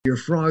Your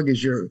frog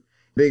is your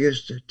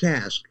biggest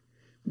task.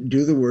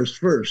 Do the worst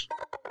first.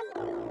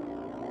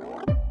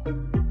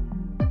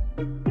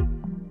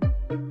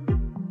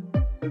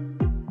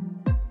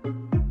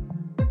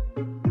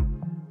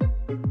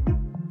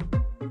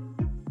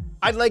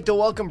 I'd like to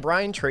welcome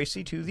Brian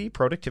Tracy to the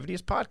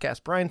Productivityist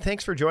podcast. Brian,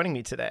 thanks for joining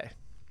me today.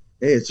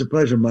 Hey, it's a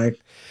pleasure,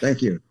 Mike.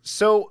 Thank you.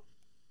 So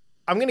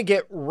I'm going to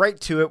get right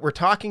to it. We're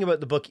talking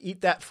about the book,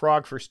 Eat That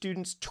Frog for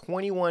Students,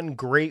 21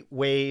 Great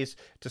Ways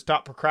to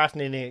Stop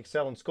Procrastinating and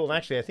Excel in School. And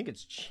actually, I think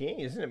it's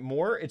changed, isn't it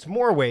more? It's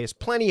more ways,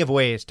 plenty of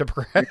ways to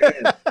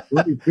procrastinate.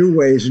 Only 2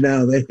 ways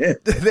now.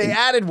 They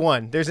added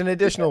one. There's an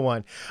additional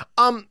one.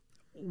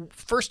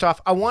 First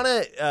off, I want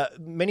to,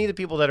 many of the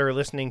people that are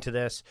listening to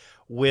this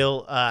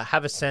will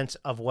have a sense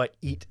of what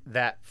Eat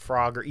That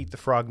Frog or Eat the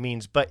Frog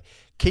means. But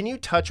can you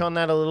touch on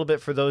that a little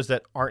bit for those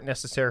that aren't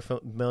necessarily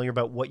familiar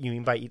about what you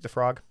mean by Eat the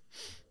Frog?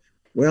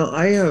 Well,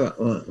 I have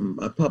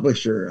a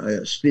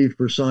publisher, Steve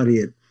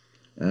Persanti at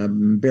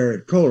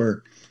Barrett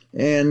Kohler,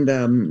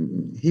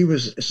 and he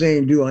was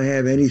saying, do I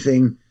have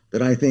anything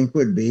that I think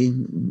would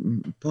be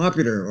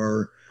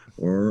popular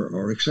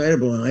or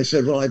excitable? And I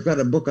said, well, I've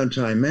got a book on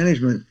time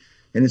management,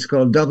 and it's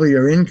called Double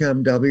Your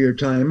Income, Double Your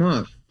Time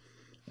Off,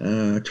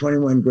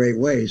 21 Great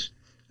Ways.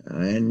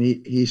 And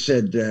he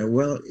said,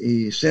 well,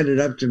 he sent it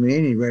up to me,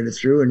 and he read it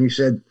through, and he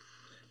said,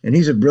 and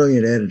he's a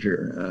brilliant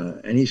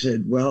editor, and he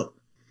said, well,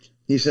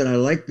 I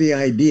like the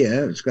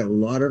idea. It's got a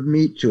lot of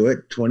meat to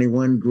it,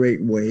 21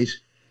 Great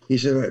Ways. He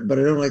said, but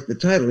I don't like the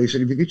title. He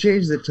said, if you could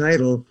change the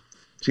title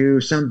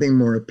to something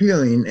more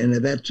appealing, and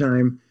at that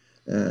time,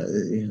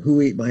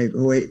 Who Ate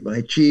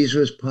My Cheese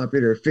was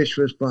popular, fish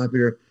was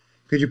popular.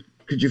 Could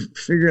you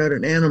figure out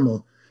an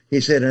animal?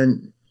 He said,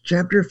 and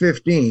chapter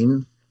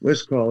 15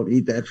 was called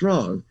Eat That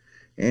Frog.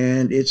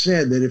 And it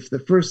said that if the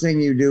first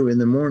thing you do in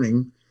the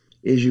morning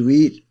is you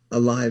eat a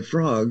live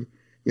frog,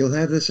 you'll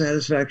have the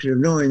satisfaction of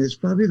knowing it's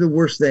probably the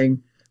worst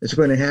thing that's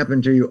going to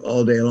happen to you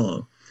all day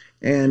long.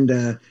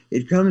 And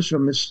it comes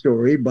from a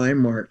story by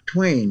Mark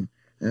Twain,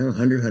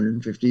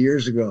 150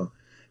 years ago.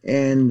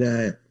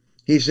 And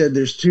he said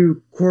there's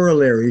 2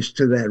 corollaries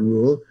to that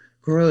rule.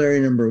 Corollary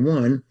number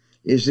 1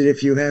 is that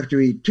if you have to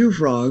eat 2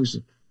 frogs,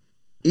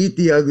 eat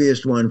the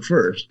ugliest one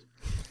first.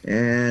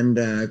 And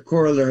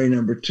corollary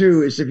number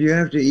 2 is if you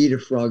have to eat a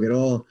frog at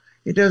all,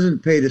 it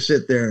doesn't pay to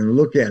sit there and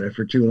look at it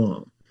for too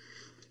long.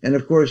 And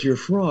of course, your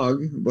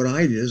frog, what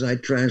I did is I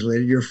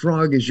translated, your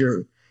frog is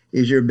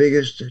your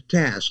biggest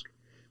task.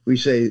 We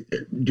say,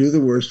 do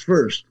the worst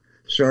first.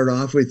 Start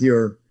off with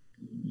your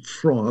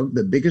frog,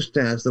 the biggest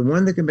task, the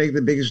one that can make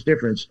the biggest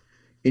difference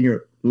in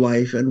your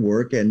life and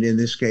work, and in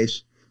this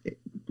case,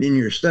 in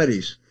your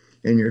studies,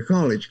 in your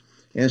college.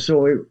 And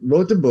so I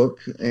wrote the book,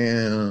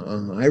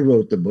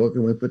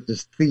 and we put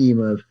this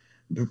theme of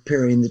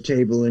preparing the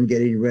table and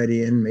getting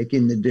ready and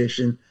making the dish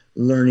and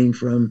learning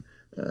from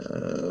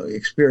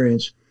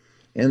experience.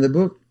 And the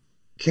book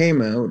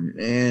came out,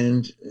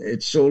 and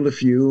it sold a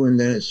few, and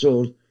then it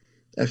sold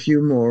a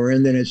few more,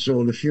 and then it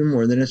sold a few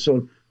more, and then it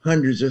sold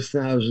hundreds of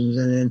thousands,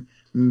 and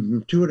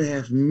then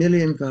 2.5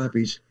 million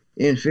copies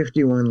in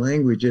 51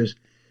 languages,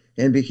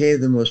 and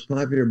became the most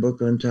popular book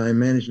on time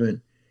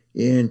management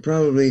in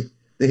probably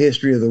the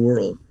history of the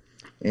world.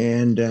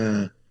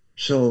 And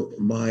so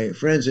my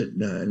friends at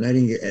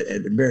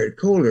at Barrett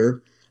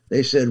Kohler,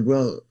 they said,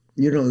 well,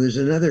 there's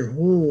another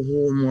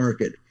whole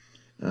market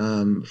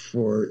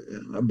for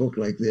a book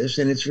like this,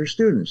 and it's for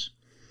students,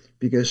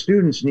 because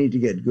students need to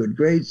get good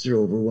grades. They're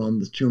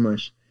overwhelmed with too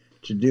much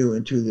to do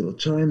in too little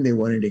time. They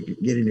wanted to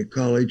get into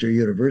college or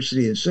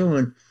university and so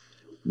on.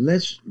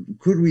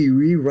 Could we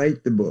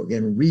rewrite the book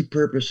and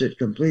repurpose it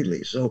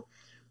completely? So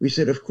we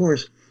said, of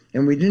course,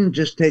 and we didn't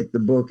just take the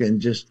book and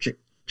just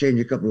change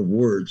a couple of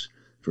words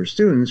for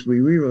students.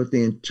 We rewrote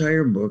the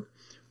entire book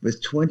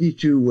with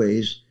 22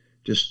 ways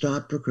to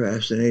stop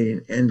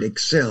procrastinating and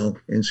excel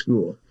in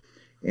school.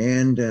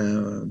 And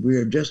we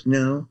have just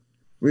now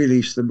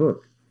released the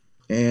book.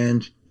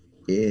 And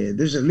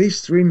there's at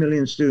least 3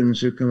 million students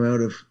who come out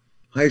of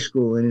high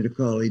school and into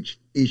college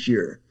each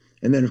year.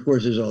 And then, of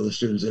course, there's all the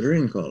students that are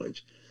in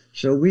college.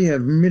 So we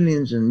have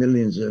millions and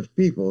millions of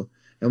people.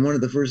 And one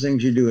of the first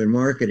things you do in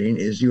marketing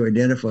is you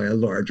identify a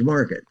large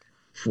market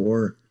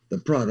for the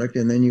product,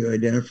 and then you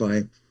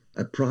identify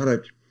a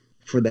product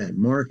for that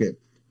market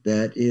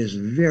that is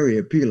very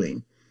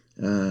appealing.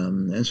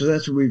 And so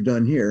that's what we've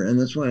done here. And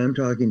that's why I'm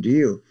talking to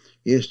you,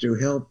 is to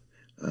help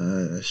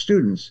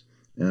students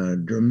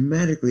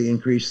dramatically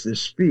increase the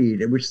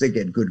speed at which they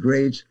get good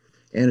grades,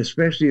 and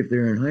especially if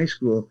they're in high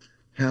school,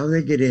 how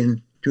they get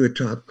into a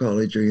top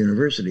college or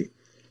university.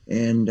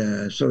 And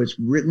so it's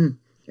written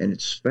and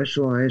it's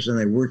specialized, and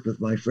I worked with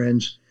my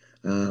friends.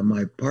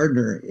 My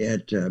partner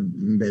at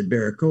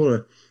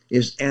Barracola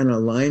is Anna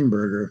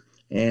Leinberger,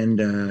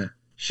 and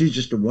she's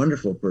just a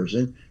wonderful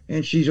person,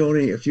 and she's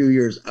only a few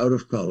years out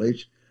of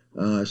college,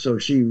 so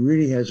she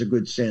really has a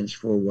good sense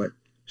for what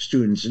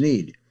students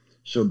need.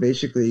 So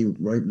basically,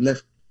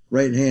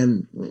 right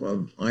hand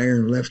of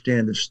iron, left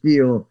hand of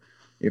steel.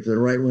 If the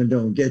right one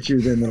don't get you,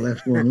 then the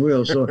left one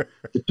will. So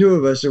the two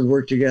of us have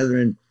worked together,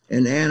 and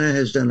And Anna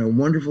has done a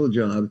wonderful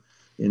job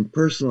in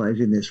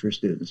personalizing this for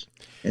students.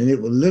 And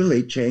it will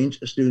literally change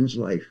a student's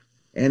life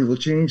and will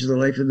change the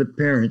life of the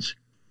parents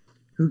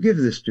who give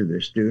this to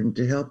their student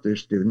to help their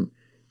student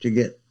to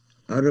get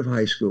out of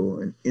high school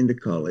and into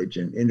college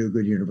and into a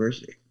good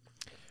university.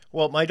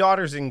 Well, my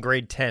daughter's in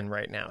grade 10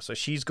 right now, so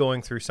she's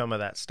going through some of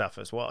that stuff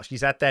as well.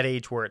 She's at that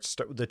age where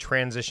the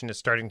transition is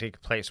starting to take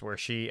place, where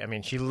she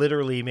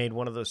literally made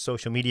one of those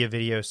social media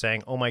videos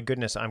saying, "Oh my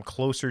goodness, I'm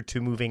closer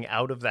to moving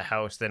out of the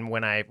house than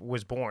when I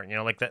was born." You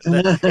know, like that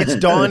it's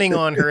dawning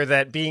on her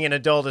that being an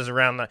adult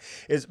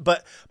is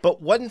but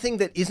one thing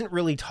that isn't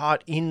really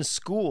taught in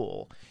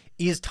school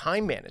is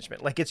time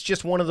management. Like, it's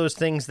just one of those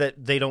things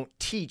that they don't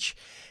teach.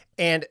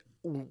 And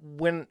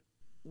when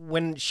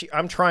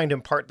I'm trying to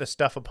impart this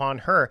stuff upon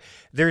her,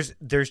 there's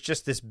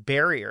just this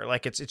barrier.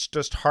 Like, it's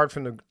just hard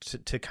for them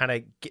to kind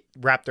of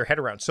wrap their head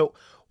around. So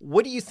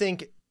what do you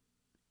think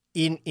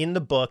in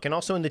the book and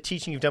also in the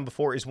teaching you've done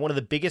before is one of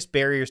the biggest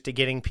barriers to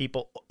getting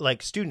people,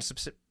 like students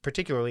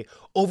particularly,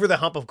 over the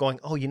hump of going,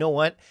 oh, you know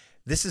what?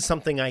 This is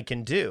something I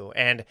can do.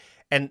 And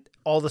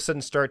all of a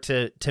sudden start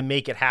to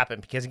make it happen.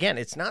 Because again,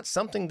 it's not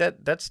something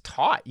that's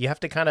taught. You have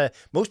to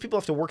most people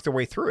have to work their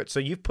way through it. So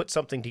you've put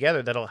something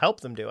together that'll help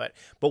them do it.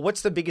 But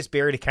what's the biggest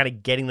barrier to kind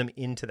of getting them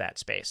into that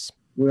space?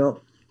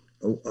 Well,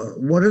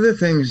 one of the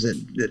things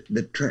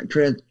that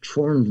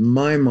transformed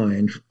my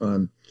mind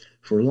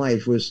for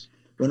life was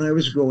when I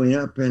was growing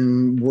up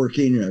and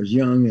working, and I was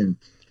young and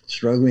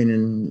struggling,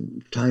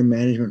 and time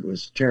management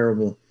was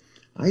terrible.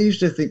 I used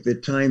to think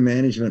that time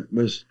management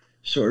was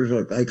sort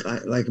of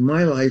like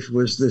my life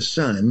was the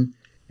sun,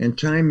 and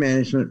time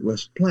management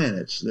was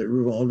planets that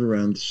revolved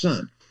around the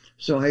sun.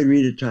 So I'd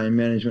read a time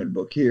management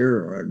book here,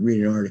 or I'd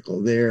read an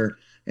article there,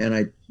 and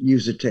I'd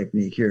use a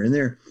technique here and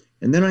there.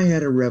 And then I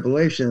had a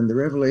revelation. The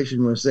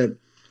revelation was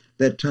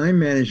that time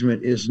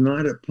management is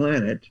not a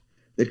planet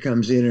that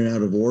comes in and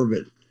out of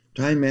orbit.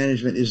 Time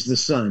management is the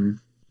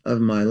sun of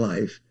my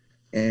life,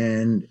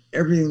 and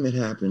everything that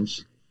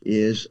happens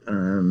is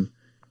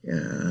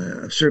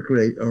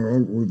circulate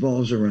or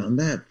revolves around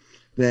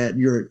that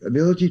your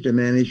ability to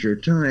manage your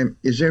time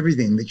is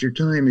everything, that your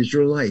time is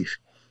your life.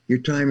 Your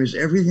time is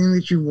everything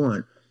that you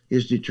want,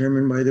 is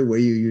determined by the way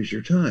you use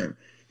your time.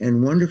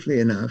 And wonderfully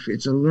enough,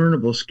 it's a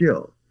learnable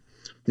skill.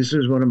 This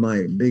is one of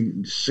my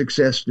big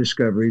success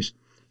discoveries,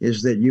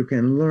 is that you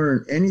can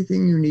learn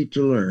anything you need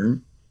to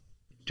learn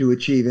to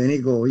achieve any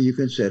goal you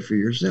can set for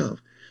yourself.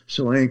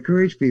 So I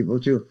encourage people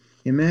to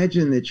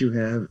imagine that you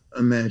have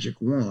a magic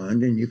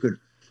wand, and you could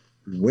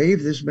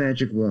wave this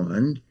magic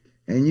wand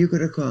and you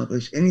could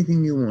accomplish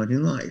anything you want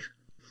in life.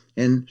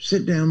 And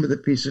sit down with a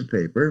piece of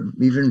paper,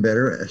 even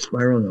better, a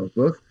spiral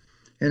notebook,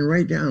 and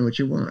write down what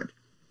you want,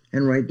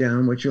 and write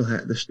down what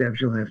the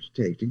steps you'll have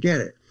to take to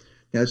get it.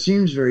 Now, it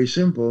seems very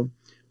simple,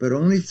 but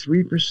only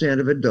 3%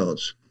 of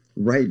adults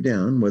write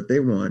down what they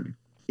want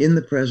in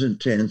the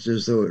present tense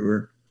as though it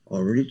were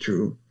already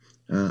true.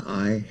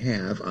 I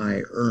have,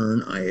 I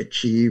earn, I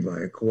achieve, I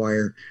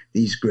acquire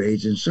these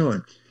grades, and so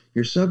on.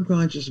 Your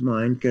subconscious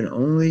mind can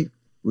only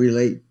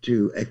relate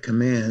to a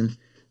command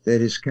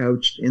that is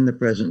couched in the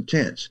present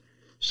tense.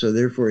 So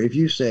therefore, if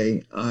you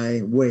say,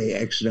 I weigh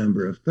X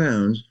number of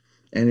pounds,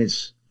 and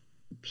it's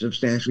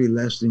substantially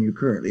less than you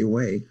currently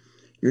weigh,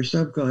 your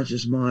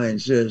subconscious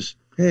mind says,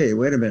 hey,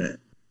 wait a minute.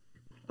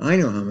 I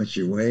know how much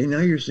you weigh. Now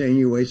you're saying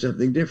you weigh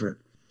something different.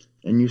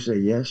 And you say,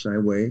 yes, I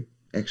weigh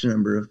X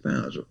number of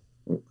pounds.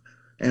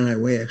 And I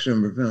weigh X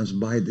number of pounds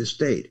by this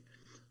date.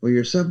 Well,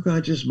 your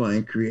subconscious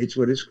mind creates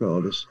what is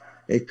called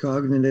a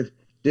cognitive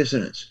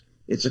dissonance.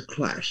 It's a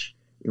clash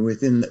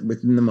within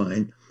the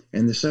mind,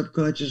 and the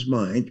subconscious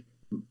mind,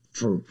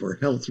 for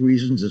health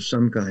reasons of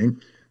some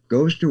kind,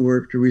 goes to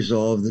work to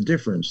resolve the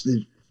difference,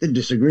 the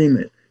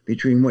disagreement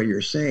between what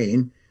you're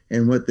saying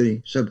and what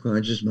the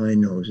subconscious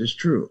mind knows is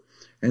true.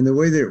 And the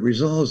way that it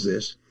resolves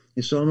this,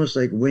 it's almost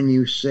like when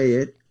you say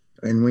it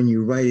and when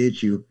you write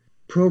it, you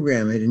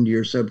program it into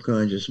your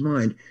subconscious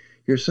mind.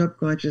 Your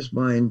subconscious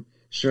mind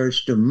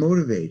starts to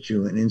motivate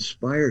you and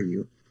inspire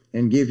you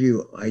and give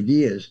you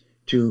ideas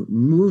to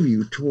move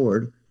you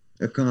toward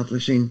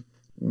accomplishing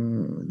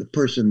the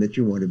person that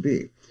you want to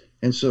be.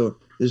 And so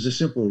there's a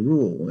simple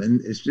rule,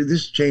 and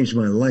this changed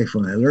my life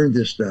when I learned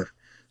this stuff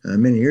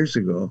many years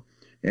ago.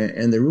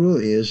 And the rule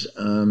is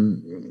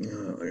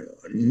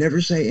never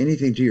say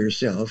anything to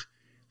yourself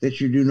that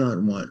you do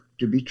not want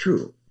to be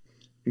true.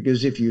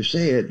 Because if you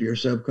say it, your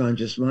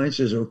subconscious mind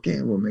says,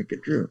 okay, we'll make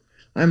it true.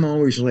 I'm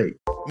always late.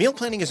 Meal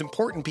planning is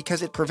important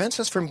because it prevents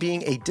us from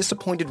being a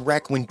disappointed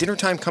wreck when dinner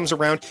time comes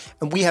around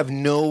and we have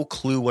no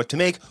clue what to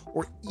make,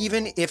 or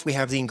even if we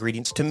have the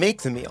ingredients to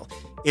make the meal.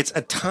 It's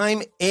a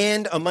time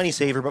and a money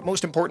saver, but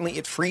most importantly,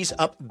 it frees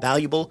up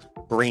valuable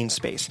brain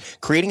space.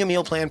 Creating a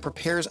meal plan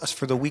prepares us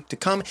for the week to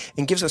come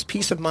and gives us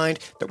peace of mind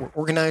that we're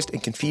organized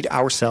and can feed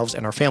ourselves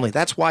and our family.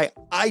 That's why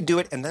I do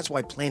it, and that's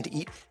why Plan to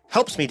Eat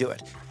helps me do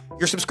it.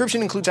 Your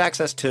subscription includes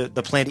access to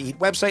the Plan to Eat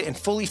website and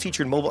fully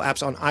featured mobile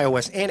apps on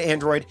iOS and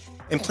Android.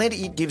 And Plan to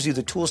Eat gives you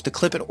the tools to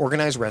clip and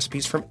organize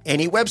recipes from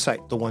any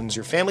website, the ones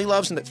your family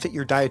loves and that fit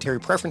your dietary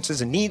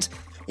preferences and needs.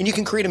 And you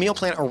can create a meal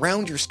plan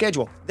around your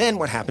schedule. Then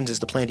what happens is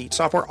the Plan to Eat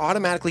software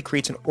automatically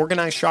creates an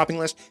organized shopping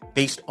list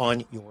based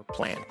on your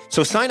plan.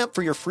 So sign up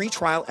for your free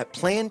trial at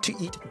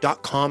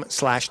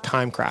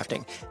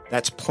plantoeat.com/timecrafting.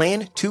 That's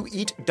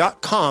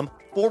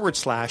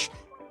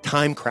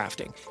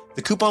plantoeat.com/timecrafting.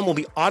 The coupon will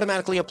be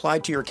automatically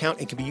applied to your account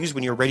and can be used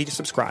when you're ready to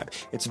subscribe.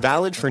 It's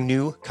valid for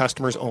new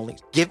customers only.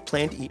 Give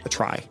Plan to Eat a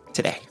try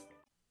today.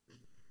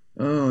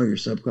 Oh, your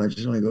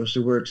subconscious mind goes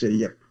to work, say,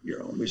 yep,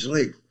 you're always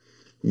late.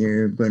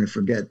 You're going to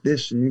forget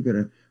this, and you're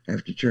going to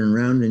have to turn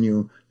around, and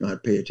you'll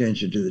not pay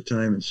attention to the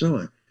time and so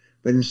on.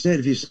 But instead,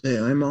 if you say,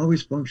 I'm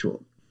always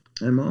punctual.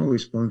 I'm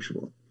always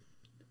punctual.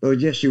 Oh,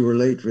 yes, you were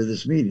late for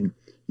this meeting.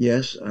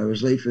 Yes, I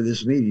was late for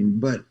this meeting,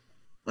 but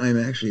I'm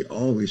actually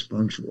always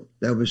punctual.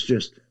 That was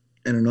just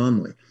an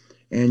anomaly.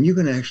 And you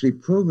can actually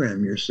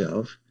program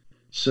yourself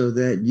so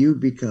that you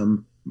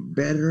become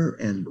better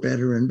and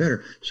better and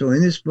better. So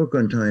in this book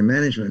on time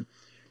management,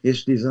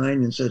 it's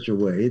designed in such a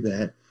way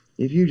that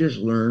if you just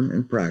learn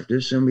and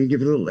practice, and we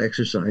give little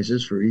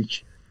exercises for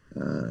each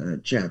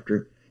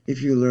chapter,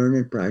 if you learn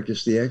and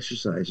practice the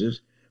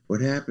exercises,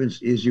 what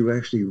happens is you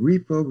actually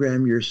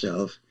reprogram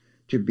yourself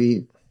to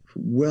be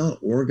well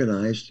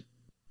organized,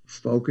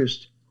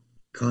 focused,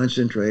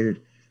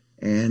 concentrated,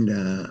 and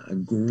a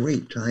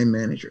great time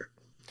manager.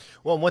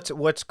 Well,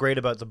 what's great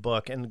about the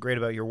book and great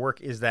about your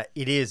work is that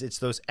it's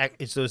those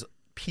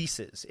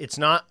pieces. It's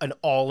not an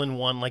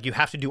all-in-one, like you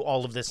have to do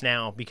all of this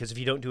now, because if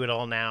you don't do it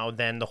all now,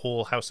 then the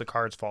whole house of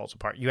cards falls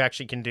apart. You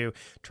actually can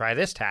try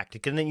this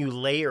tactic, and then you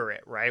layer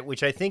it, right?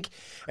 Which I think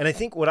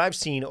what I've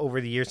seen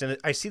over the years, and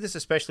I see this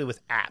especially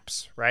with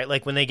apps, right?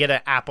 Like when they get an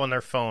app on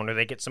their phone or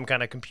they get some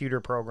kind of computer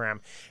program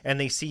and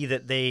they see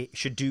that they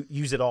should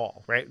use it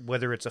all, right?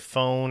 Whether it's a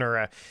phone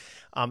or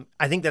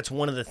I think that's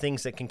one of the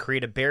things that can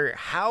create a barrier.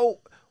 How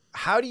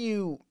do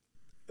you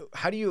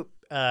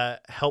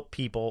help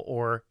people,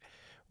 or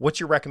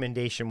what's your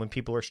recommendation when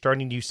people are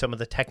starting to use some of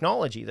the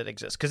technology that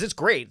exists? Because it's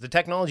great. The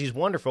technology is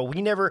wonderful.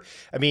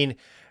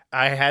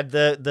 I had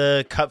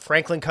the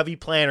Franklin Covey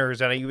planners,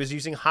 and I was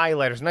using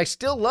highlighters, and I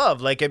still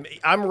love, like,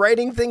 I'm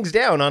writing things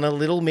down on a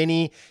little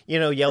mini,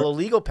 yellow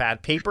legal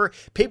pad.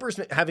 Paper's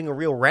having a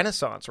real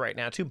renaissance right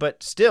now too,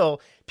 but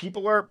still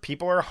people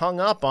are hung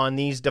up on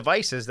these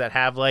devices that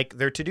have like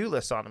their to-do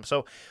lists on them.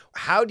 So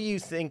how do you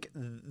think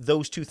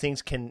those two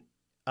things can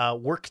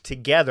work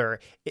together?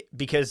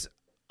 Because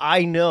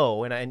I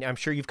know, and I'm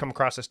sure you've come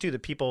across this too,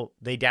 that people,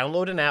 they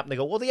download an app and they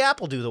go, well, the app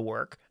will do the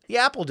work. The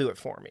app will do it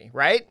for me,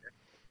 right?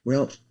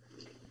 Well,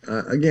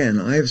 again,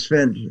 I've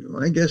spent,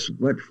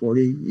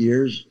 40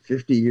 years,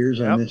 50 years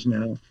on this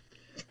now.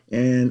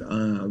 And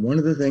one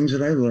of the things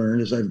that I've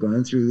learned as I've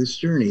gone through this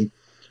journey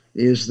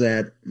is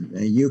that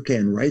you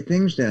can write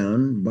things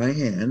down by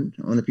hand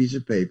on a piece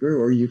of paper,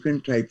 or you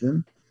can type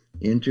them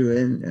into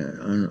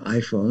an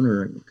iPhone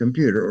or a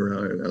computer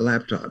or a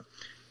laptop.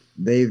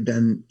 They've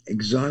done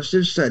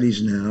exhaustive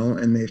studies now,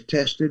 and they've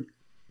tested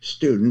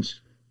students,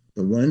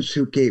 the ones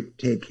who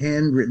take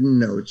handwritten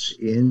notes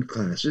in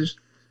classes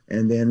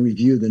and then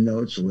review the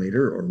notes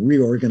later, or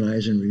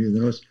reorganize and review the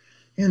notes,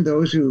 and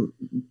those who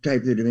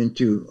typed it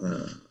into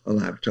a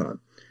laptop.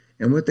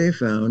 And what they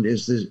found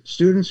is the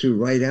students who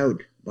write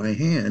out by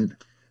hand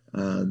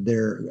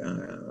the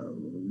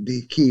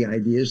key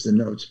ideas, the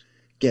notes,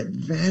 get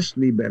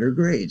vastly better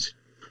grades.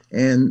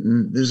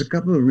 And there's a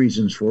couple of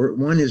reasons for it.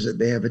 One is that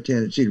they have a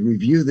tendency to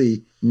review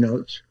the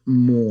notes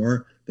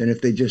more than if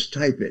they just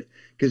type it.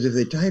 Because if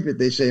they type it,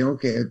 they say,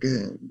 okay,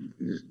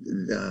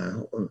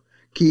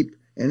 keep.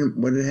 And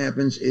what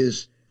happens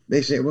is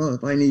they say, well,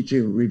 if I need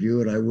to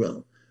review it, I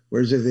will.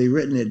 Whereas if they've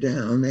written it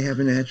down, they have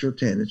a natural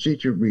tendency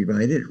to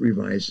rewrite it,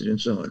 revise it, and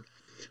so on.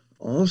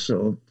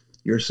 Also,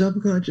 your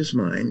subconscious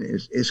mind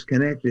is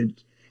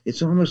connected.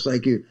 It's almost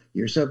like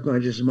your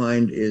subconscious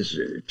mind is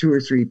 2 or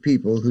 3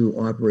 people who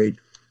operate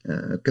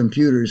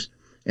computers,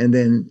 and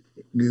then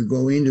you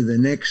go into the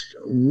next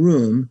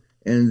room,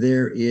 and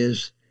there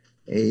is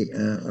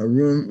a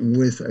room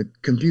with a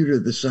computer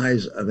the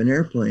size of an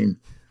airplane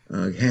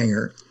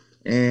hangar,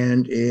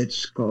 and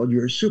it's called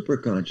your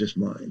superconscious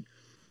mind.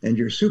 And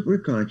your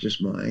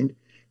superconscious mind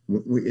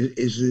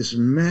is this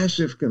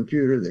massive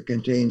computer that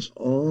contains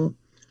all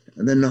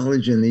the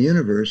knowledge in the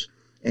universe,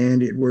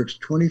 and it works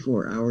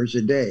 24 hours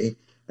a day,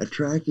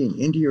 attracting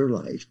into your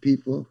life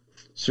people,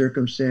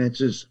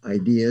 circumstances,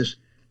 ideas,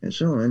 and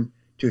so on,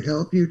 to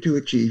help you to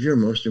achieve your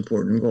most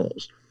important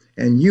goals.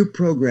 And you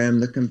program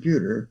the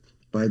computer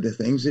by the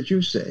things that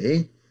you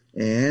say,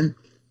 and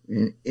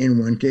in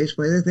one case,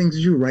 by the things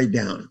that you write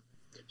down.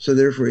 So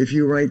therefore, if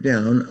you write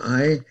down,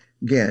 I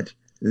get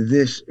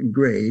this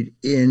grade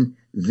in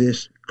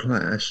this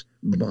class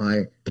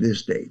by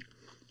this date.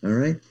 All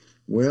right?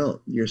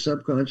 Well, your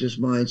subconscious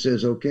mind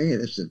says, okay,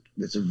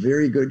 that's a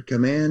very good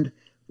command.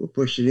 We'll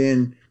push it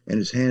in, and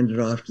it's handed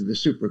off to the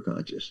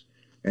superconscious.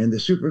 And the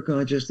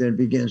superconscious then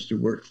begins to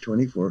work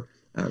 24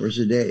 hours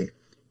a day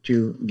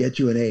to get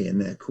you an A in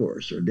that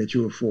course or get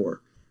you a 4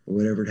 or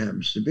whatever it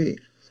happens to be.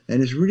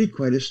 And it's really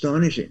quite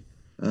astonishing.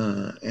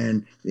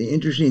 And the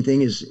interesting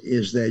thing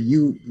is that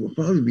you will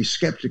probably be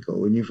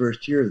skeptical when you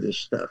first hear this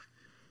stuff.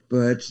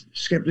 But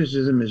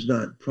skepticism is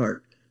not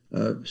part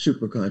of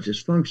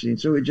superconscious functioning,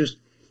 so it just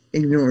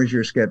ignores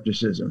your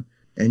skepticism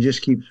and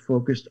just keeps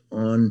focused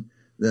on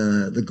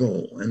the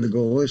goal. And the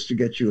goal is to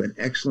get you an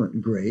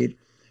excellent grade.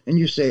 And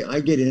you say,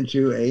 I get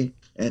into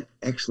an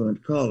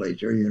excellent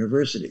college or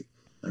university.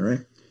 All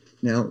right.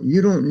 Now,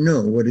 you don't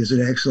know what is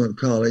an excellent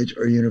college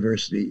or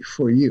university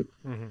for you.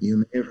 Mm-hmm. You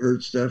may have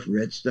heard stuff,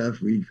 read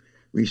stuff,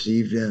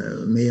 received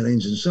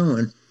mailings and so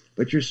on,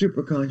 but your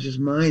superconscious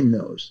mind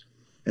knows.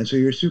 And so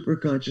your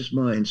superconscious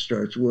mind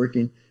starts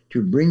working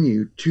to bring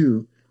you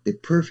to the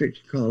perfect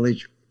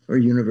college or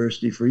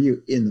university for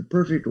you in the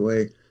perfect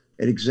way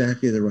at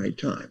exactly the right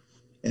time.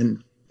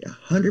 And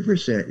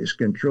 100% is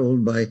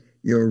controlled by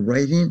your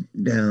writing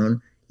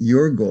down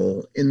your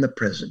goal in the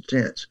present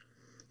tense.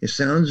 It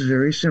sounds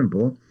very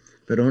simple,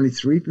 but only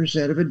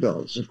 3% of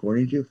adults,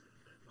 according to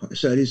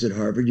studies at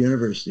Harvard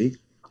University,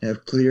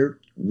 have clear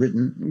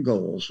written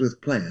goals with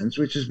plans,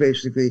 which is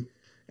basically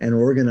an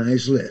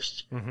organized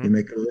list. Mm-hmm. You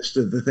make a list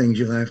of the things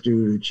you'll have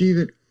to achieve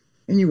it,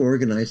 and you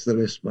organize the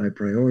list by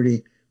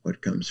priority,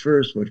 what comes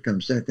first, what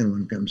comes second,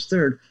 what comes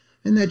third,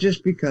 and that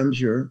just becomes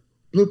your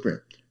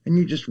blueprint. And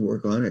you just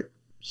work on it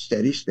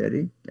steady,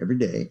 every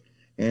day,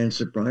 and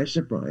surprise,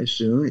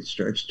 soon it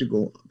starts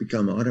to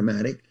become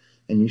automatic,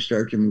 and you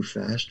start to move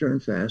faster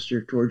and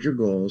faster towards your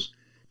goals,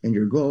 and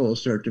your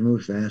goals start to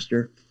move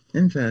faster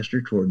and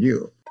faster toward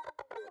you.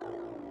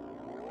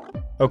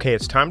 Okay,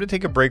 it's time to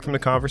take a break from the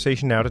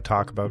conversation now to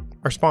talk about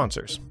our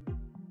sponsors.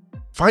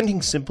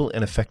 Finding simple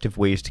and effective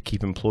ways to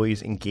keep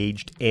employees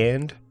engaged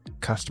and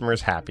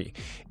customers happy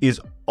is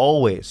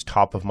always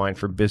top of mind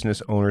for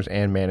business owners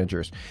and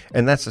managers,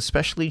 and that's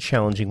especially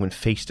challenging when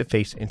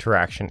face-to-face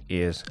interaction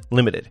is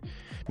limited.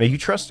 Now, you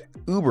trust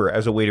Uber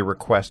as a way to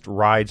request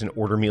rides and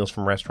order meals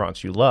from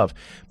restaurants you love,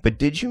 but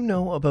did you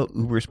know about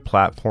Uber's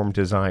platform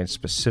designed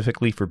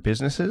specifically for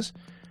businesses?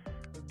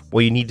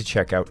 Well, you need to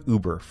check out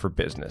Uber for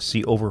Business.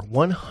 See, over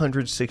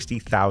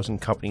 160,000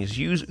 companies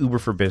use Uber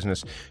for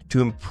Business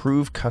to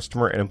improve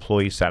customer and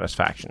employee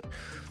satisfaction.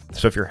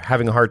 So if you're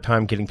having a hard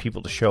time getting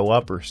people to show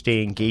up or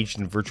stay engaged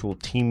in virtual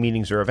team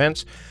meetings or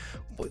events,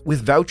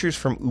 with vouchers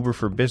from Uber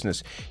for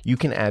Business, you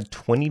can add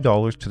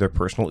 $20 to their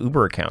personal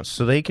Uber accounts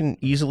so they can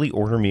easily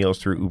order meals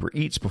through Uber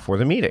Eats before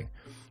the meeting.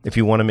 If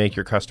you want to make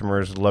your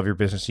customers love your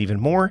business even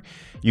more,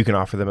 you can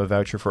offer them a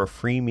voucher for a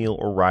free meal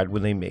or ride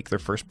when they make their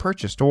first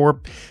purchase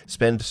or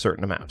spend a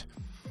certain amount.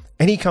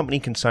 Any company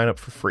can sign up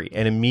for free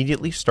and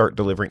immediately start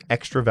delivering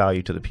extra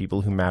value to the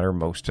people who matter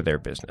most to their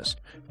business.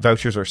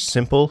 Vouchers are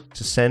simple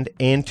to send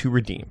and to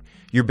redeem.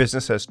 Your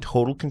business has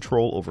total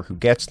control over who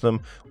gets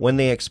them, when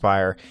they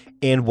expire,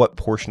 and what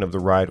portion of the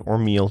ride or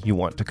meal you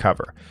want to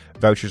cover.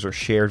 Vouchers are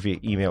shared via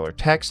email or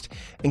text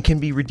and can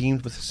be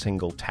redeemed with a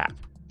single tap.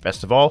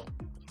 Best of all,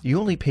 you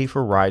only pay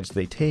for rides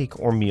they take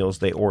or meals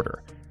they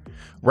order.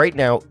 Right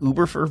now,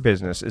 Uber for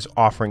Business is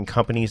offering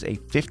companies a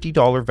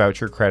 $50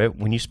 voucher credit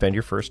when you spend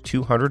your first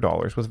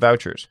 $200 with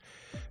vouchers.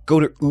 Go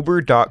to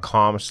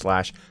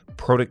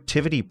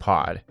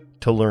uber.com/productivitypod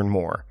to learn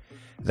more.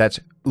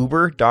 That's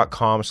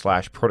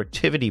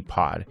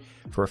uber.com/productivitypod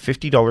for a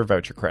 $50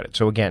 voucher credit.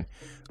 So again,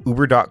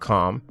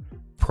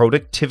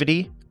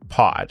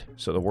 uber.com/productivitypod.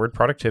 So the word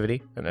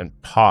productivity and then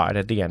pod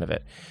at the end of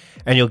it.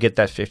 And you'll get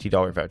that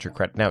 $50 voucher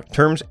credit. Now,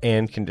 terms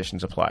and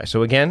conditions apply.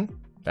 So again,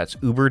 that's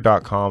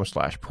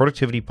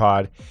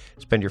uber.com/productivitypod.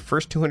 Spend your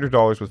first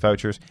 $200 with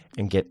vouchers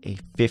and get a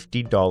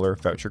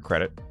 $50 voucher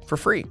credit for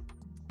free.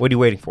 What are you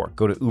waiting for?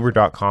 Go to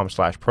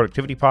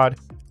uber.com/productivitypod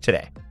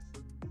today.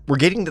 We're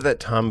getting to that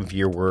time of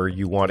year where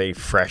you want a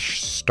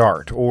fresh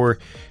start, or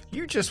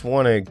you just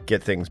want to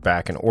get things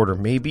back in order.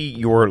 Maybe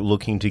you're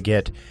looking to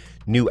get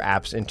new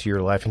apps into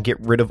your life and get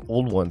rid of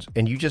old ones,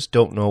 and you just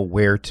don't know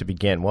where to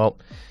begin. Well,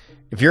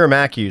 if you're a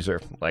Mac user,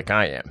 like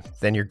I am,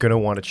 then you're going to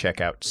want to check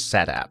out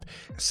SetApp.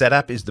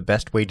 SetApp is the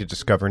best way to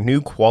discover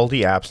new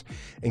quality apps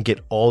and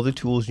get all the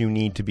tools you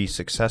need to be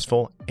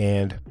successful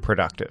and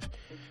productive.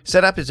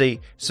 SetApp is a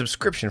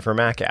subscription for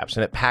Mac apps,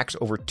 and it packs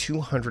over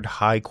 200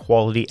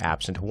 high-quality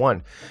apps into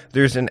one.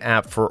 There's an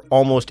app for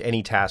almost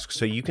any task,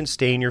 so you can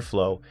stay in your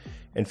flow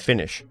and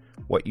finish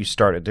what you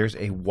started. There's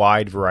a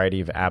wide variety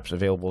of apps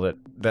available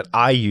that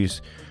I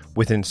use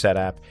within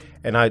SetApp,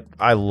 and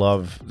I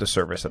love the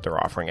service that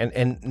they're offering.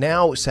 And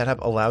now SetApp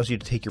allows you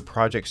to take your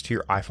projects to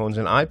your iPhones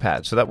and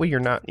iPads, so that way you're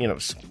not,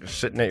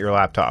 sitting at your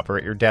laptop or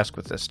at your desk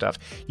with this stuff.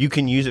 You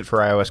can use it for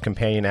iOS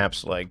companion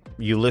apps like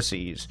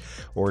Ulysses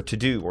or To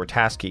Do or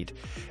Taskheat.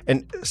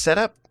 And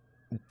SetApp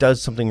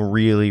does something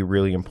really,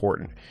 really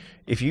important.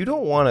 If you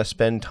don't want to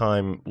spend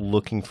time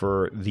looking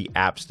for the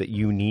apps that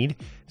you need,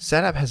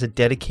 SetApp has a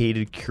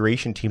dedicated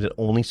curation team that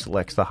only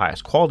selects the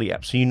highest quality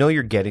apps. So you know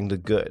you're getting the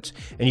goods.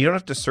 And you don't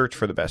have to search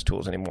for the best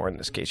tools anymore in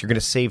this case. You're going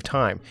to save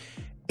time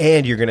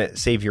and you're going to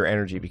save your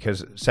energy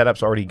because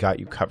SetApp's already got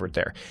you covered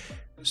there.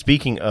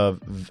 Speaking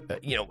of,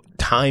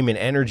 time and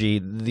energy,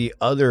 the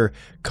other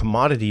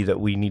commodity that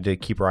we need to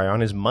keep our eye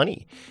on is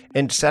money.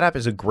 And SetApp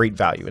is a great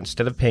value.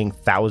 Instead of paying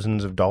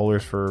thousands of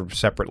dollars for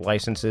separate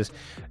licenses,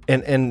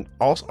 and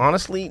also,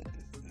 honestly,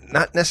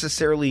 not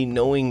necessarily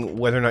knowing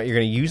whether or not you're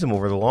going to use them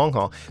over the long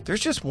haul, there's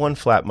just one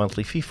flat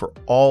monthly fee for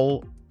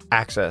all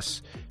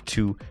access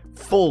to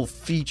full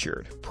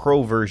featured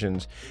pro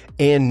versions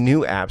and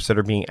new apps that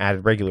are being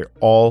added regularly,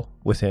 all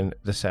within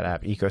the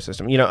SetApp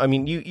ecosystem.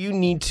 You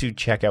need to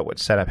check out what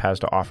SetApp has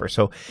to offer.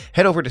 So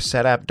head over to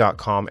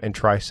setapp.com and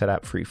try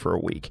SetApp free for a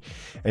week.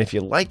 And if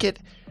you like it,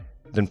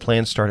 then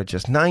plans start at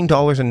just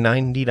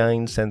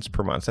 $9.99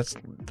 per month.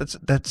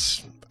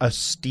 That's a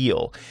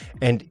steal.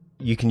 And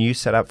you can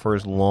use SetApp for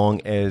as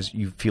long as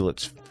you feel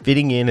it's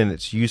fitting in and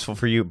it's useful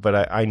for you.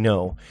 But I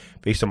know,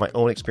 based on my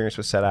own experience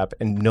with SetApp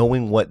and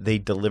knowing what they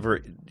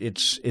deliver,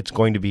 it's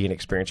going to be an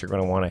experience you're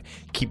going to want to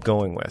keep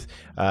going with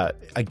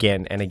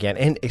again and again,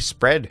 and a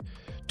spread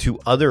to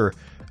other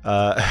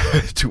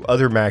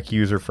Mac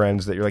user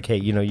friends that you're like, hey,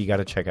 you got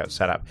to check out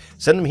SetApp.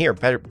 Send them here.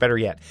 Better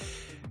yet,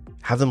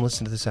 have them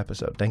listen to this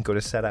episode. Then go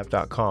to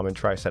setapp.com and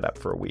try SetApp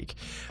for a week.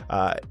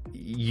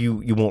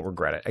 You won't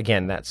regret it.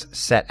 Again, that's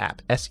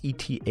SetApp,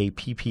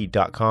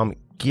 SETAPP.com.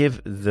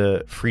 Give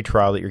the free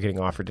trial that you're getting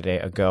offered today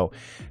a go.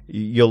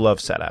 You'll love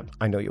SetApp.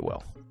 I know you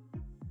will.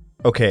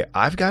 Okay,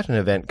 I've got an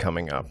event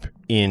coming up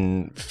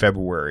in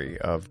February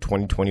of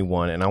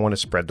 2021, and I want to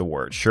spread the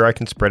word. Sure, I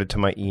can spread it to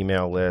my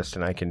email list,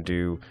 and I can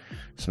do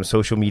some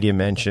social media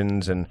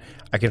mentions, and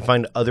I can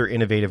find other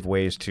innovative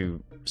ways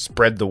to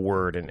spread the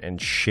word and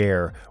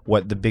share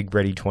what the Big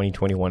Ready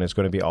 2021 is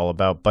going to be all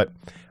about. But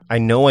I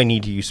know I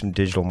need to use some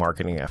digital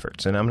marketing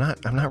efforts, and I'm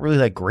not really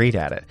that great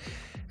at it.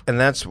 And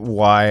that's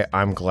why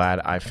I'm glad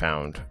I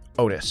found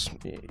Otis.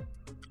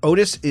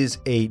 Otis is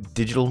a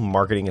digital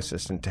marketing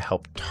assistant to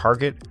help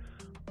target,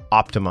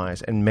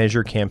 optimize, and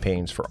measure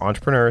campaigns for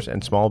entrepreneurs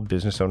and small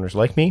business owners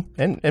like me,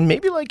 and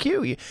maybe like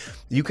you.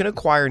 You can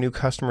acquire new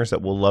customers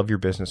that will love your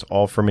business,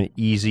 all from an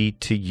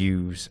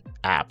easy-to-use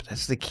app.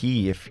 That's the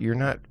key. If you're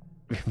not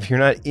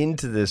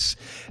into this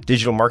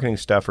digital marketing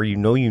stuff, or you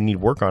need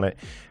work on it,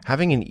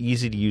 having an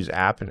easy-to-use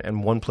app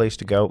and one place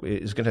to go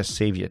is going to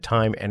save you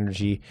time,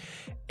 energy,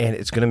 and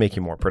it's going to make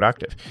you more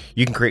productive.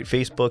 You can create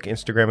Facebook,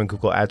 Instagram, and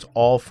Google ads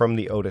all from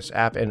the Otis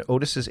app, and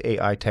Otis's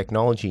AI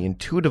technology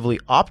intuitively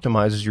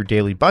optimizes your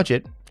daily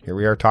budget. Here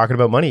we are talking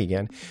about money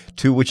again,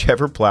 to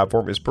whichever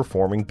platform is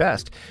performing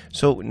best.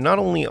 So not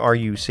only are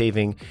you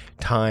saving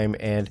time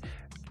and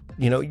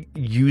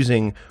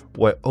using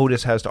what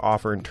Otis has to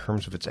offer in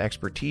terms of its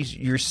expertise,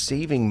 you're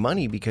saving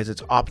money because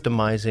it's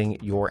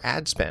optimizing your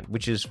ad spend,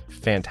 which is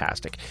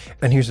fantastic.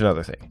 And here's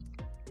another thing.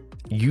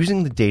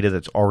 Using the data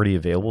that's already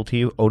available to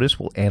you, Otis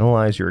will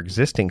analyze your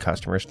existing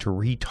customers to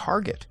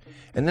retarget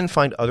and then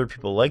find other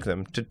people like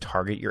them to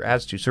target your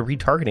ads to. So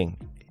retargeting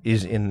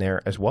is in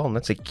there as well, and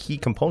that's a key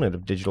component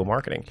of digital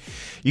marketing.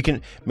 You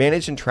can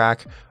manage and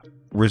track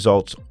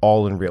results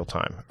all in real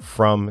time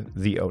from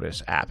the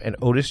Otis app, and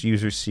Otis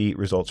users see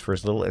results for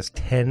as little as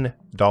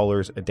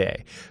 $10 a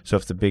day. So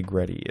if the Big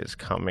Ready is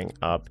coming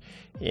up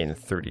in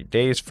 30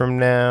 days from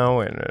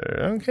now, and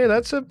okay,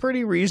 that's a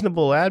pretty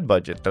reasonable ad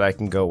budget that I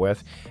can go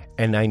with,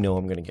 and I know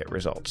I'm going to get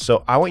results.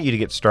 So I want you to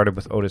get started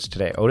with Otis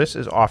today. Otis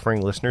is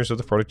offering listeners of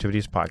the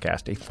Productivities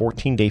Podcast a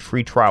 14-day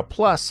free trial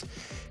plus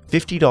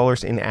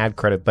 $50 in ad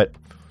credit, but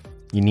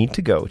you need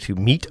to go to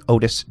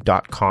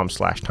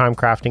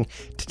meetotis.com/timecrafting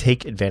to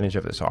take advantage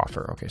of this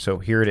offer. Okay, so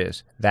here it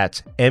is.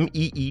 That's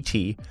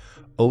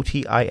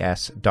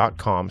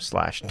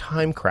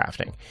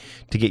meetotis.com/timecrafting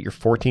to get your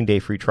 14-day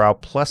free trial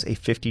plus a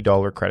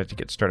 $50 credit to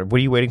get started. What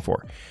are you waiting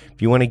for?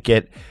 If you want to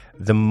get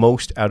the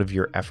most out of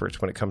your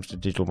efforts when it comes to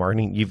digital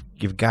marketing,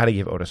 you've got to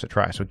give Otis a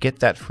try. So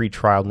get that free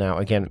trial now.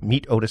 Again,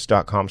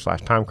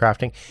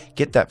 meetotis.com/timecrafting.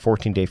 Get that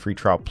 14-day free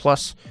trial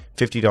plus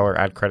 $50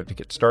 ad credit to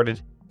get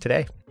started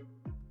today.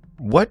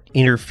 What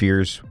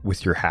interferes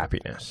with your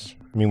happiness?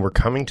 I mean, we're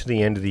coming to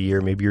the end of the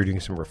year. Maybe you're doing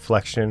some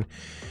reflection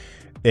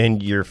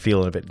and you're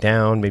feeling a bit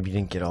down. Maybe you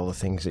didn't get all the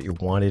things that you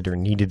wanted or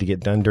needed to get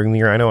done during the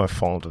year. I know I've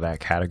fallen into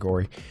that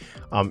category.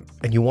 And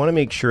you want to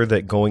make sure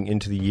that going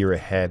into the year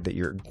ahead that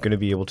you're going to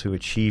be able to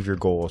achieve your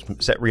goals,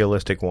 set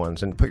realistic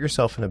ones, and put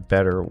yourself in a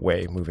better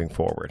way moving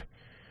forward.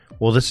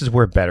 Well, this is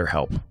where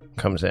BetterHelp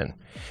comes in.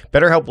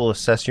 BetterHelp will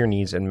assess your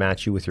needs and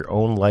match you with your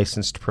own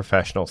licensed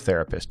professional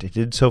therapist. It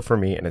did so for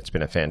me, and it's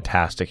been a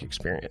fantastic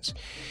experience.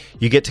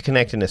 You get to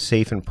connect in a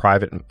safe and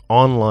private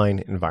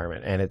online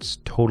environment, and it's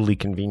totally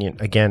convenient.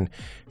 Again,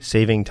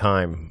 saving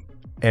time,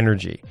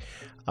 energy,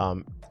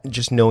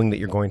 just knowing that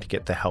you're going to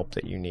get the help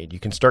that you need. You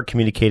can start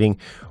communicating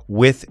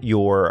with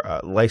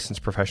your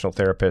licensed professional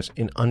therapist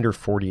in under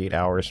 48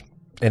 hours.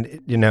 And,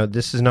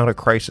 this is not a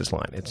crisis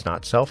line. It's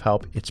not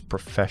self-help. It's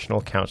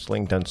professional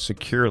counseling done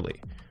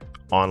securely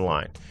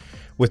online.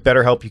 With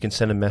BetterHelp, you can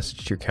send a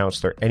message to your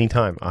counselor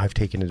anytime. I've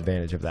taken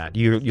advantage of that.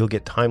 You'll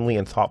get timely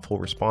and thoughtful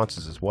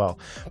responses as well.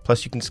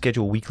 Plus, you can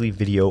schedule weekly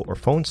video or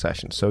phone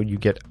sessions, so you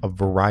get a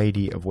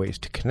variety of ways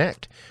to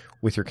connect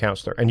with your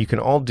counselor. And you can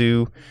all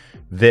do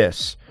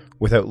this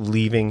without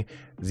leaving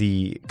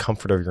the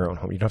comfort of your own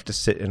home. You don't have to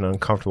sit in an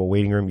uncomfortable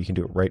waiting room. You can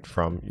do it right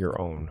from your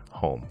own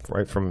home,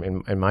 right from,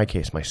 in my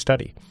case, my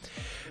study.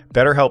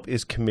 BetterHelp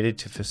is committed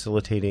to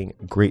facilitating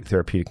great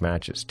therapeutic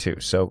matches too.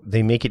 So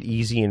they make it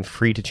easy and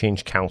free to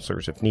change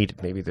counselors if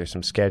needed. Maybe there's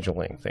some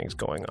scheduling things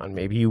going on.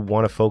 Maybe you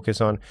want to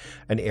focus on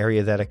an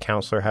area that a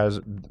counselor has,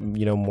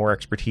 more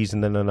expertise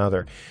in than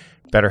another.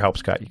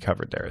 BetterHelp's got you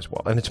covered there as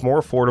well. And it's more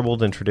affordable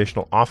than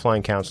traditional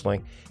offline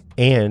counseling,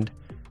 and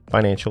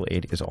financial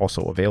aid is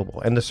also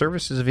available. And the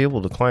service is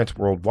available to clients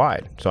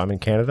worldwide. So I'm in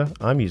Canada,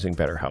 I'm using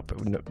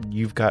BetterHelp.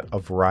 You've got a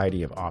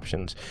variety of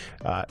options,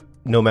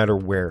 no matter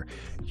where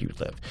you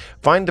live.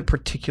 Find the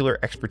particular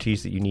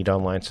expertise that you need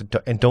online,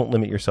 and don't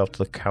limit yourself to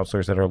the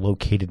counselors that are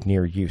located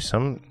near you.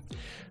 Some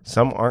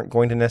aren't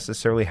going to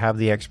necessarily have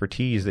the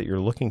expertise that you're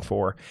looking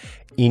for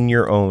in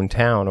your own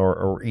town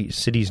or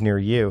cities near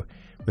you.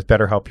 With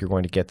BetterHelp, you're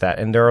going to get that.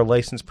 And there are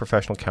licensed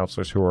professional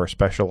counselors who are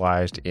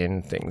specialized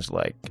in things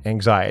like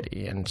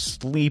anxiety and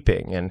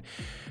sleeping and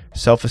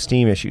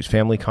self-esteem issues,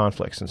 family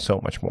conflicts, and so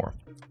much more.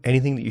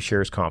 Anything that you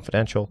share is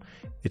confidential.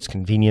 It's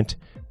convenient.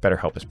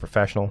 BetterHelp is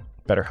professional.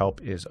 BetterHelp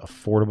is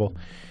affordable.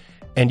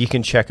 And you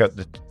can check out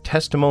the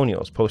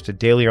testimonials posted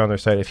daily on their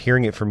site if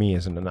hearing it from me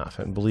isn't enough.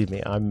 And believe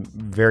me, I'm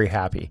very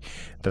happy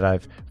that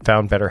I've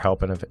found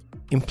BetterHelp and have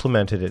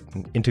implemented it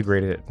and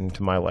integrated it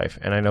into my life.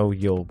 And I know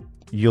you'll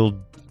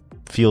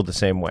feel the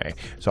same way.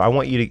 So I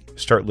want you to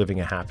start living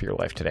a happier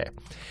life today.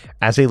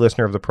 As a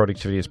listener of the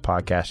Productivityist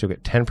podcast, you'll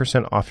get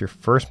 10% off your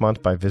first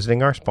month by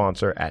visiting our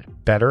sponsor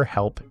at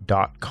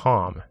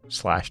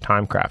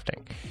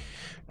betterhelp.com/timecrafting.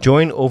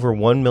 Join over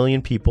 1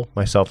 million people,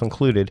 myself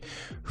included,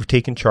 who've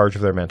taken charge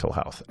of their mental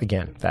health.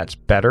 Again, that's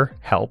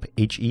betterhelp,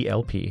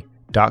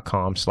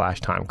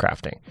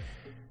 HELP.com/timecrafting.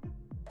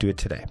 Do it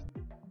today.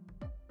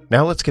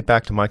 Now let's get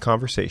back to my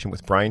conversation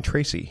with Brian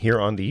Tracy here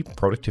on the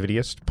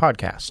Productivityist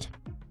podcast.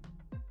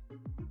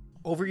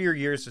 Over your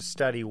years of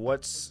study,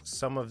 what's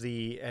some of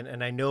the,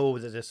 and I know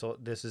that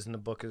this is in the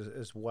book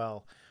as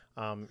well,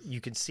 you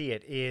can see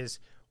it, is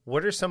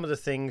what are some of the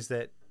things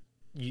that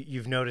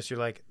you've noticed you're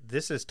like,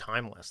 this is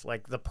timeless,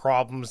 like the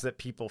problems that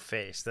people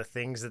face, the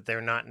things that they're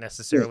not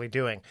necessarily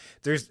doing.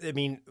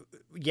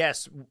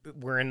 Yes,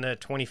 we're in the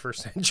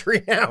 21st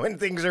century now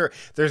and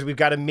we've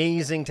got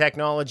amazing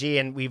technology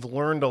and we've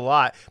learned a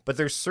lot, but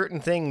there's certain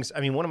things.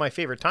 One of my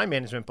favorite time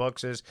management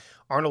books is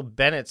Arnold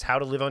Bennett's How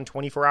to Live on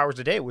 24 Hours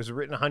a Day. It was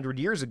written 100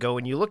 years ago,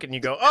 and you look at it and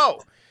you go,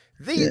 oh,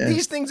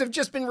 these things have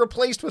just been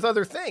replaced with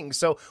other things.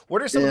 So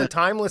what are some of the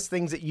timeless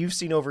things that you've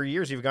seen over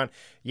years? You've gone,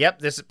 yep,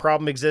 this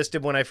problem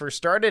existed when I first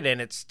started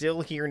and it's still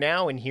here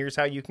now, and here's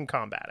how you can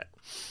combat it.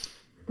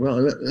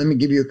 Well, let me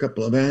give you a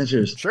couple of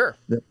answers. Sure.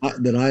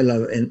 That I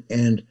love,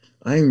 and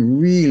I'm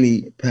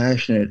really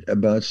passionate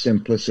about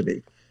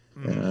simplicity.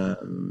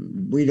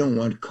 We don't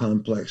want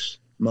complex,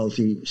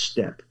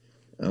 multi-step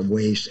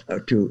ways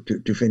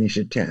to finish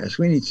a task.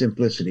 We need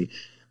simplicity.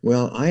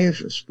 Well, I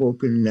have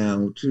spoken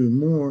now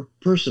more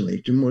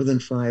than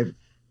 5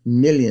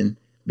 million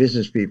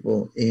business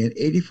people in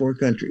 84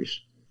 countries.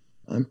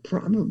 I'm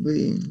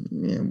probably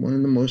one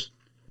of the most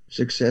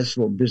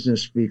successful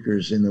business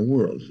speakers in the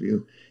world.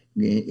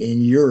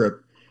 In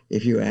Europe,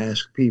 if you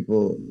ask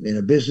people in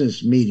a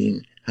business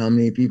meeting how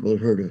many people have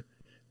heard of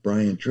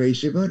Brian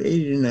Tracy, about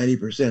 80 to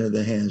 90% of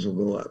the hands will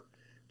go up,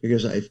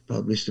 because I've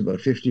published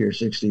about 50 or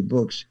 60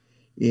 books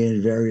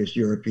in various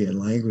European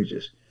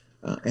languages.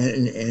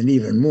 And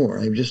even more.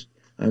 I've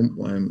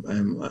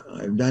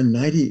written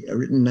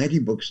 90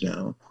 books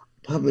now,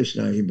 published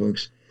 90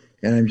 books,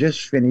 and I'm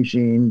just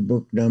finishing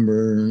book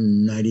number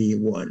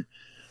 91.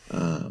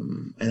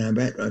 And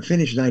I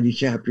finished 90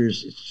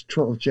 chapters. It's a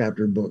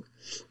 12-chapter book.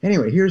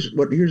 Anyway, here's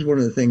one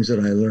of the things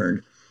that I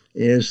learned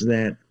is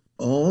that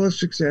all the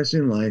success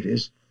in life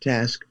is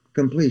task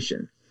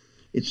completion.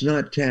 It's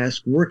not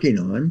task working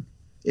on,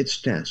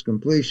 it's task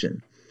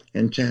completion.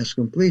 And task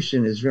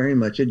completion is very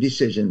much a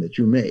decision that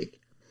you make.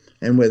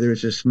 And whether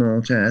it's a small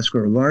task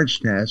or a large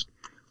task,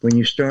 when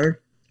you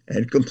start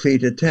and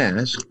complete a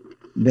task,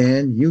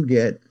 then you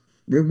get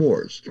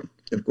rewards.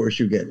 Of course,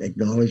 you get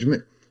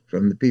acknowledgement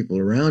from the people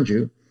around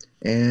you.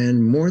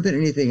 And more than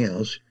anything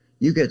else,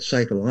 you get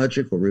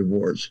psychological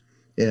rewards.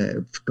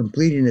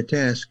 Completing a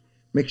task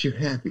makes you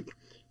happy.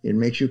 It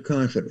makes you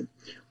confident.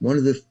 One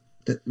of the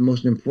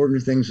most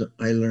important things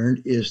I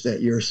learned is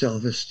that your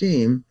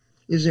self-esteem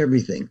is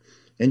everything.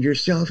 And your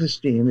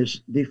self-esteem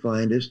is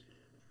defined as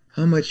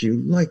how much you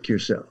like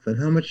yourself and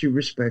how much you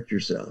respect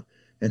yourself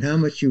and how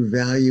much you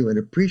value and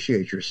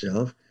appreciate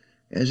yourself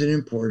as an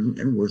important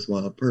and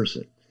worthwhile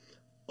person.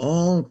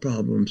 All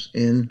problems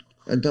in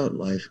adult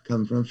life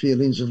come from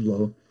feelings of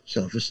low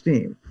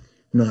self-esteem,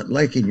 not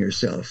liking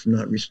yourself,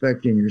 not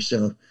respecting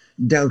yourself,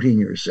 doubting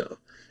yourself.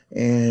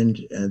 And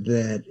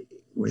that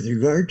with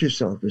regard to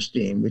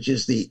self-esteem, which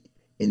is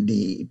in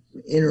the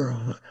inner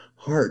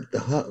heart, the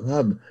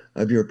hub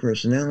of your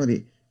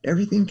personality,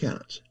 everything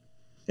counts.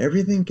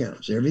 Everything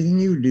counts. Everything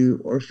you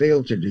do or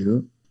fail to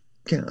do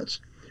counts.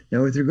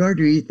 Now, with regard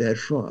to Eat That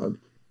Frog,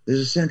 there's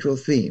a central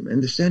theme,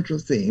 and the central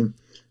theme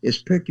is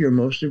pick your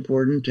most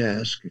important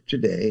task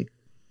today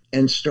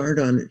and start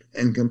on it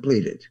and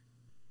complete it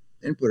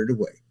and put it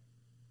away.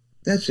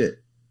 That's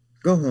it.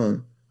 Go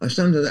home.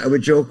 Sometimes I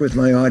would joke with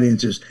my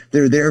audiences.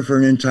 They're there for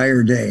an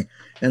entire day.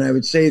 And I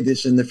would say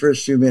this in the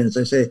first few minutes.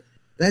 I say,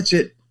 that's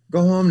it.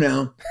 Go home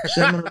now.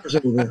 Seminar's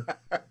over.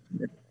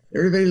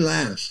 Everybody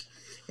laughs.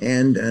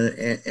 And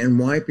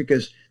why?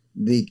 Because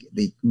the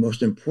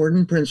most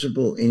important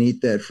principle in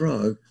Eat That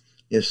Frog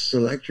is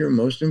select your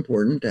most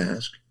important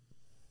task,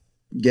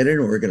 get it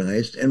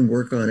organized, and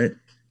work on it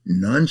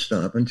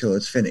nonstop until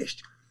it's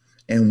finished.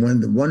 And one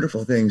of the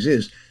wonderful things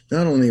is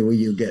not only will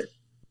you get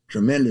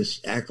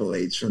tremendous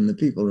accolades from the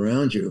people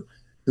around you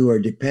who are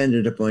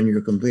dependent upon your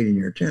completing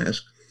your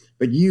task,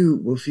 but you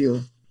will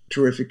feel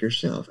terrific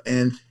yourself.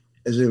 And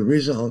as a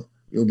result,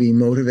 you'll be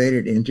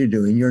motivated into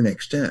doing your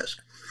next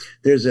task.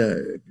 There's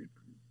a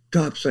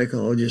top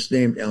psychologist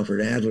named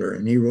Alfred Adler,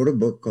 and he wrote a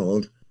book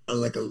called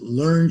like a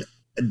learned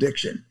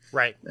addiction.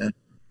 Right.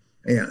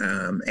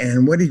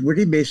 And what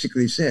he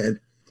basically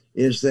said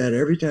is that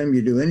every time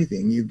you do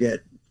anything, you get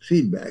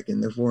feedback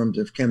in the forms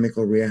of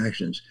chemical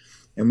reactions.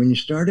 And when you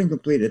start and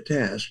complete a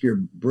task, your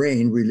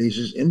brain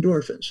releases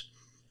endorphins.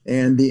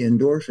 And the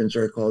endorphins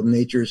are called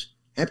nature's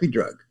happy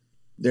drug.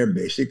 They're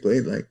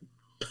basically like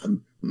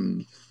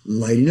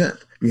lighting up.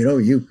 You know,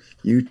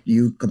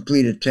 you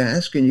complete a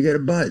task and you get a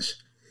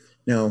buzz.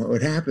 Now,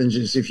 what happens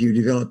is if you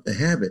develop the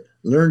habit,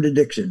 learned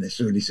addiction, that's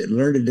what he said,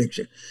 learned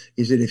addiction.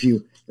 He said if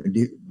you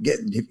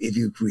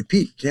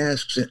repeat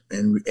tasks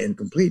and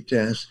complete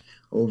tasks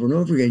over and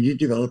over again, you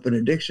develop an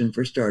addiction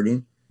for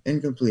starting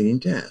and completing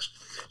tasks.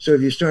 So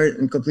if you start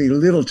and complete a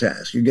little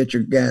task, you get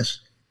your gas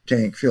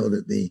tank filled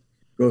at the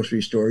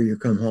grocery store, you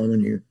come home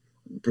and you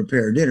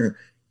prepare dinner.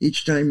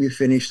 Each time you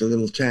finish the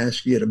little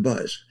task, you get a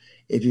buzz.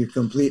 If you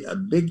complete a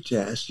big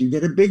task, you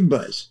get a big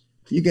buzz.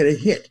 You get a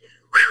hit.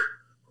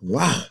 Whew,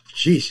 wow,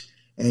 geez.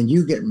 And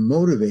you get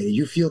motivated.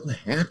 You feel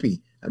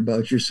happy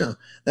about yourself.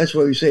 That's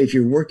why we say if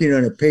you're working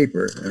on a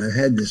paper, and I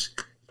had this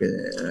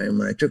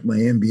when I took my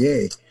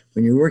MBA,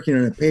 when you're working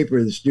on a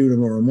paper that's due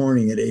tomorrow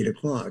morning at 8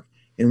 o'clock,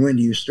 and when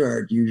do you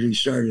start? You usually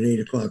start at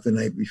 8 o'clock the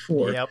night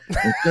before. Yep.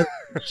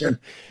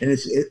 And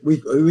we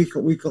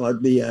call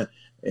it the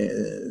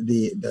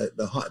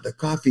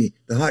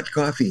hot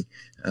coffee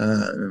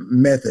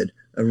method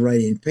of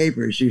writing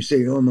papers. You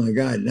say, oh my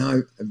God,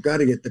 now I've got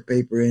to get the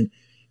paper in.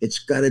 It's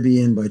got to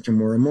be in by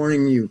tomorrow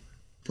morning. You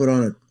put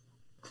on a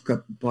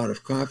pot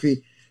of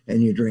coffee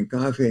and you drink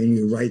coffee and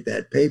you write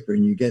that paper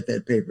and you get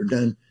that paper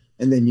done,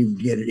 and then you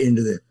get it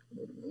into the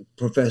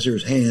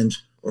professor's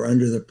hands or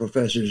under the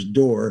professor's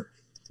door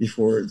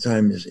before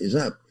time is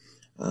up.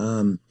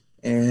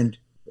 And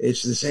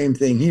it's the same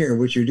thing here.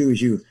 What you do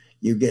is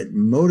you get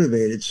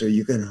motivated so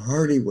you can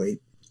hardly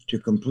wait to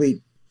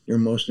complete your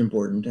most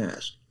important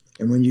task.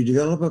 And when you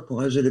develop a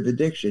positive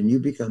addiction, you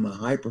become a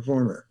high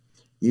performer.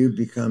 You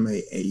become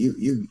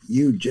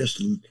you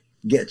just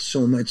get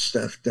so much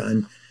stuff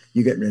done.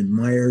 You get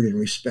admired and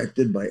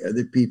respected by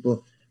other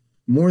people.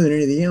 More than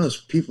anything else,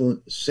 people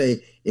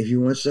say, if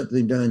you want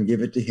something done,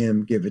 give it to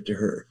him, give it to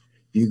her.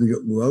 If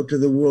you go out to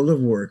the world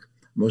of work,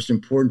 they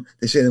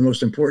say the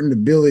most important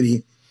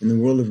ability in the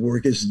world of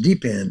work is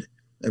depend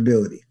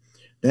ability.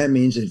 That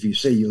means that if you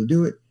say you'll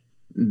do it,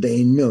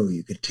 they know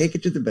you can take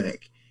it to the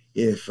bank.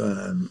 If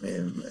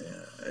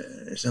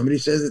somebody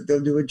says that they'll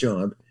do a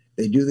job,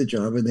 they do the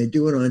job and they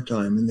do it on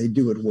time and they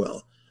do it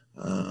well.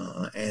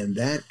 And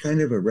that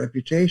kind of a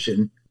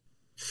reputation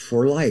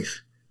for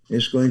life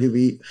is going to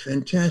be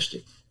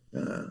fantastic.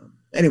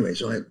 Anyway,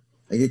 so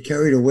I get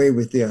carried away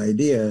with the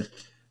idea.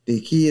 The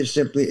key is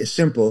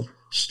simple.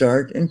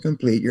 Start and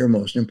complete your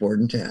most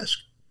important task.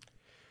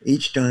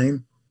 Each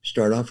time,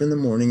 start off in the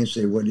morning and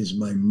say, what is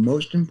my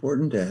most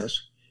important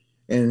task?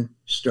 And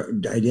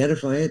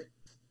identify it,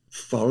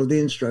 follow the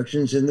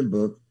instructions in the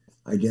book,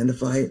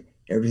 identify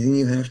everything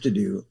you have to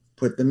do,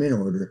 put them in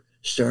order,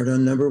 start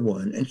on number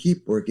one, and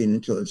keep working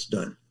until it's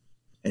done.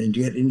 And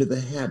get into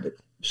the habit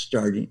of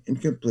starting and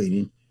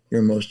completing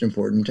your most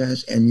important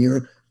task, and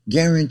you're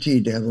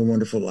guaranteed to have a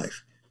wonderful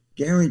life.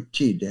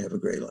 Guaranteed to have a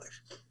great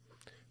life.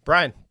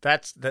 Brian,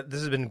 this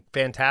has been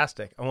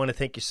fantastic. I want to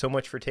thank you so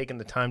much for taking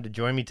the time to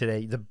join me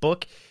today. The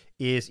book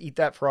is Eat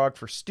That Frog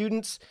for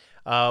Students.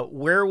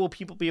 Where will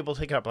people be able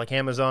to pick it up? Like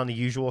Amazon, the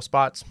usual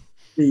spots?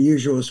 The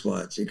usual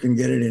spots. You can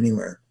get it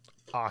anywhere.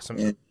 Awesome.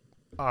 And,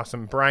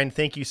 awesome. Brian,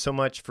 thank you so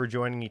much for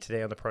joining me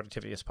today on the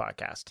Productivityist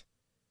podcast.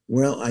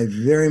 Well, I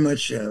very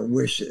much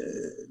wish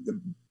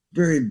the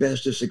very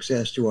best of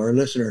success to our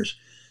listeners.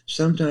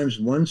 Sometimes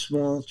one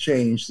small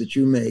change that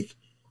you make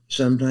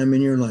sometime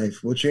in your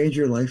life will change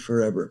your life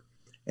forever.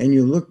 And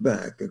you look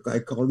back, I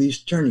call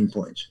these turning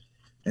points,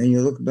 and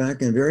you look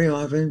back, and very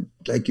often,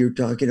 like you're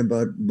talking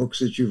about books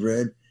that you've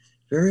read,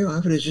 very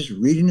often it's just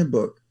reading a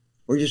book,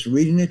 or just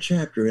reading a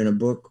chapter in a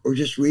book, or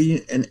just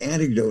reading an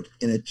anecdote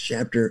in a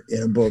chapter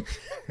in a book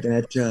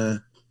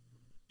that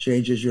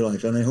changes your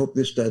life. And I hope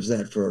this does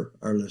that for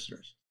our listeners.